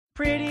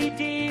Pretty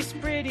Dees,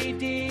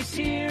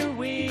 here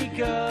we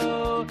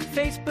go.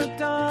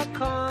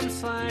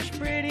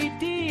 Facebook.com/Pretty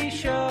Dees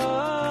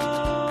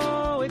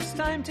Show. It's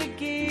time to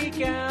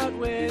geek out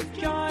with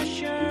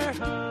Josh, your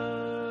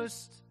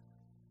host.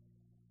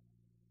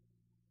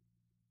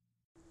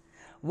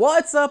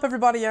 What's up,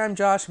 everybody? I'm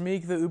Josh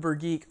Meek, the Uber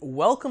Geek.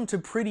 Welcome to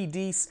Pretty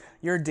Dees,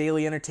 your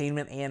daily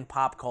entertainment and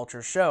pop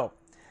culture show.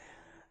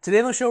 Today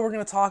on the show, we're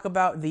going to talk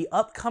about the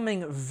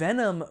upcoming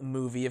Venom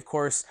movie. Of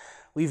course,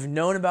 we've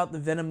known about the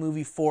Venom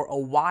movie for a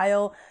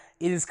while.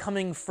 It is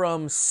coming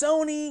from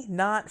Sony,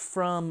 not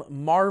from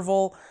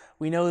Marvel.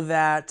 We know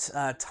that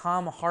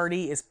Tom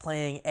Hardy is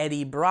playing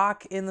Eddie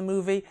Brock in the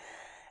movie,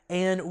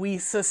 and we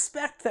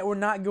suspect that we're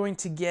not going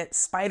to get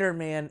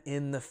Spider-Man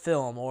in the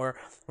film, or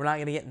we're not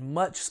going to get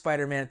much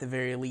Spider-Man at the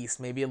very least.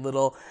 Maybe a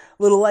little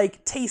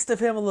like taste of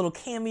him, a little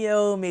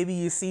cameo. Maybe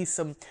you see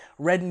some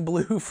red and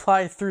blue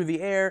fly through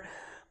the air.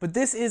 But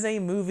this is a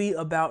movie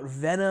about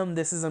Venom.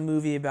 This is a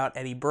movie about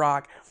Eddie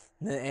Brock,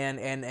 and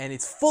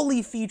it's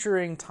fully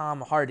featuring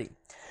Tom Hardy.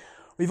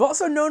 We've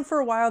also known for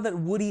a while that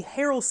Woody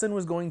Harrelson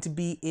was going to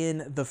be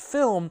in the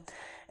film,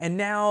 and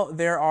now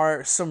there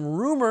are some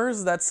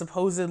rumors that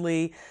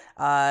supposedly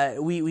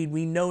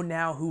we know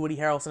now who Woody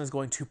Harrelson is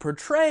going to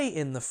portray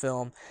in the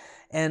film,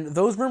 and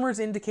those rumors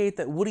indicate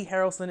that Woody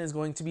Harrelson is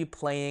going to be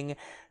playing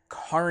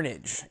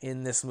Carnage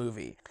in this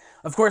movie.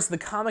 Of course, the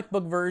comic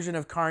book version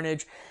of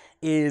Carnage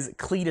is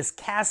Cletus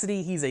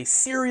Cassidy. He's a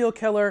serial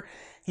killer.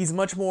 He's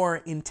much more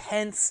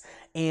intense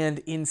and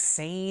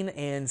insane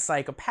and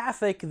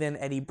psychopathic than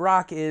Eddie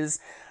Brock is.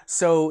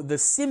 So the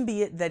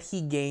symbiote that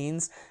he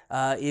gains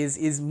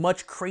is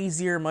much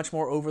crazier, much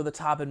more over the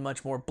top, and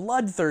much more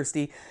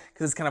bloodthirsty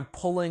because it's kind of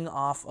pulling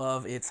off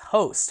of its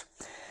host.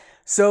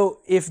 So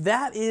if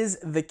that is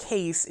the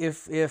case,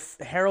 if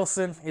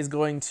Harrelson is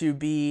going to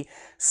be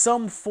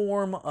some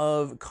form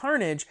of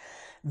Carnage,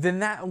 then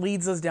that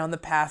leads us down the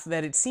path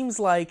that it seems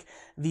like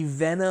the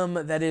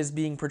Venom that is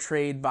being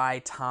portrayed by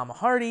Tom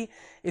Hardy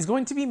is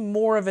going to be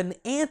more of an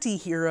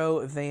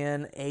anti-hero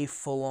than a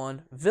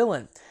full-on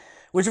villain.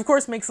 Which of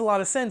course makes a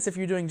lot of sense if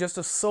you're doing just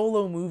a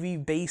solo movie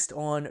based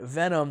on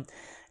Venom.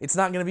 It's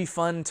not going to be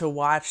fun to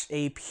watch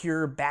a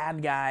pure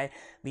bad guy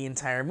the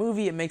entire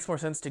movie. It makes more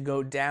sense to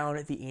go down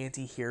the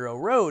anti-hero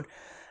road,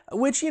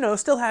 which,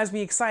 still has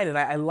me excited.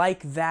 I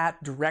like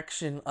that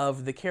direction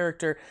of the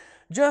character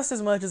just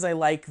as much as I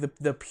like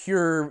the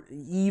pure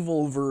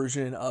evil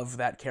version of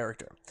that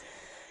character.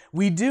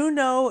 We do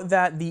know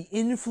that the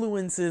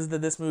influences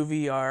that this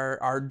movie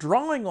are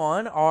drawing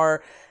on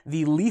are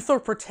the Lethal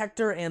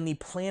Protector and the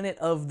Planet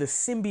of the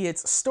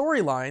Symbiotes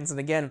storylines, and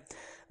again,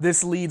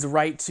 this leads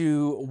right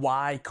to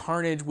why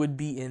Carnage would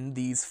be in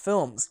these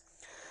films.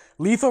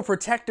 Lethal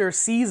Protector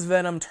sees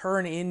Venom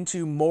turn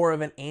into more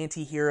of an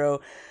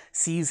anti-hero,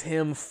 sees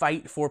him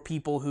fight for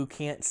people who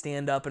can't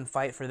stand up and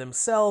fight for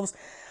themselves.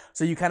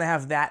 So you kind of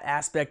have that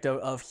aspect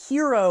of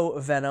hero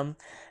Venom.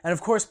 And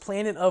of course,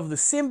 Planet of the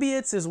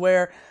Symbiotes is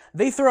where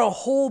they throw a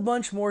whole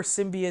bunch more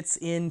symbiotes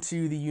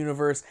into the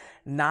universe,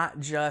 not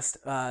just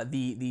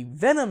the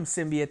Venom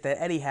symbiote that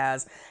Eddie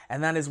has,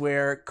 and that is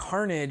where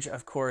Carnage,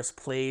 of course,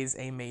 plays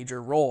a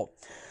major role.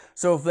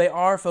 So if they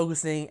are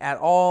focusing at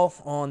all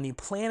on the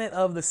Planet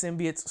of the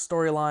Symbiotes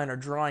storyline or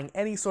drawing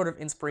any sort of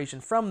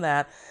inspiration from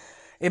that,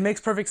 it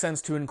makes perfect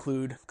sense to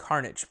include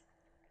Carnage.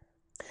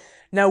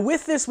 Now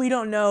with this, we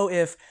don't know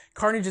if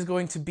Carnage is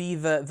going to be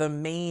the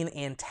main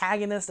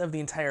antagonist of the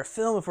entire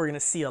film, if we're going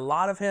to see a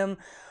lot of him,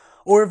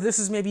 or if this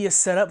is maybe a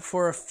setup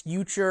for a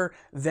future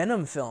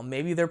Venom film.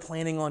 Maybe they're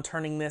planning on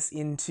turning this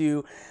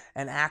into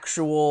an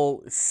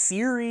actual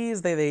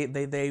series.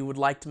 They would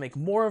like to make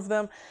more of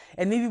them,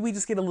 and maybe we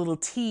just get a little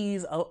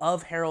tease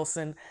of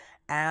Harrelson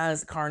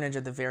as Carnage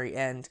at the very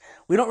end.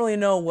 We don't really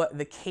know what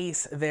the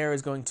case there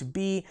is going to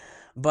be,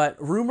 but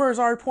rumors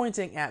are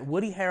pointing at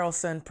Woody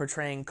Harrelson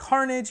portraying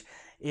Carnage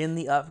in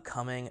the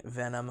upcoming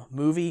Venom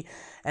movie.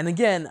 And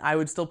again, I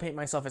would still paint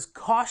myself as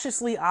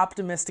cautiously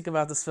optimistic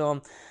about this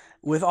film.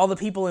 With all the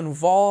people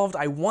involved,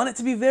 I want it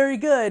to be very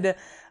good.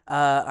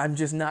 I'm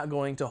just not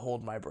going to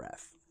hold my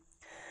breath.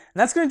 And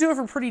that's going to do it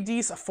for Pretty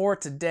Dees for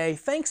today.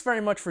 Thanks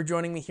very much for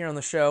joining me here on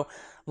the show.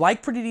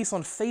 Like Pretty Dees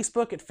on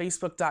Facebook at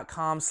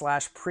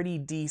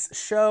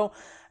facebook.com/PrettyDeesShow,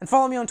 and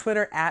follow me on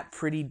Twitter at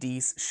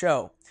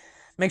PrettyDeesShow.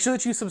 Make sure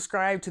that you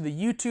subscribe to the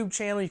YouTube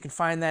channel. You can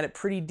find that at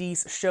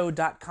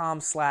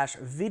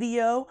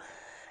prettydeesshow.com/video.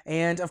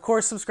 And of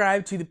course,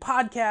 subscribe to the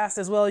podcast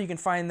as well. You can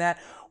find that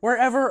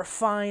wherever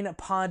fine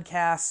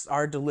podcasts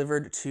are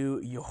delivered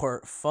to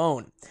your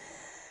phone.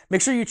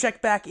 Make sure you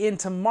check back in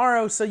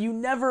tomorrow so you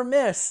never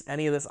miss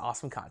any of this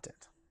awesome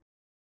content.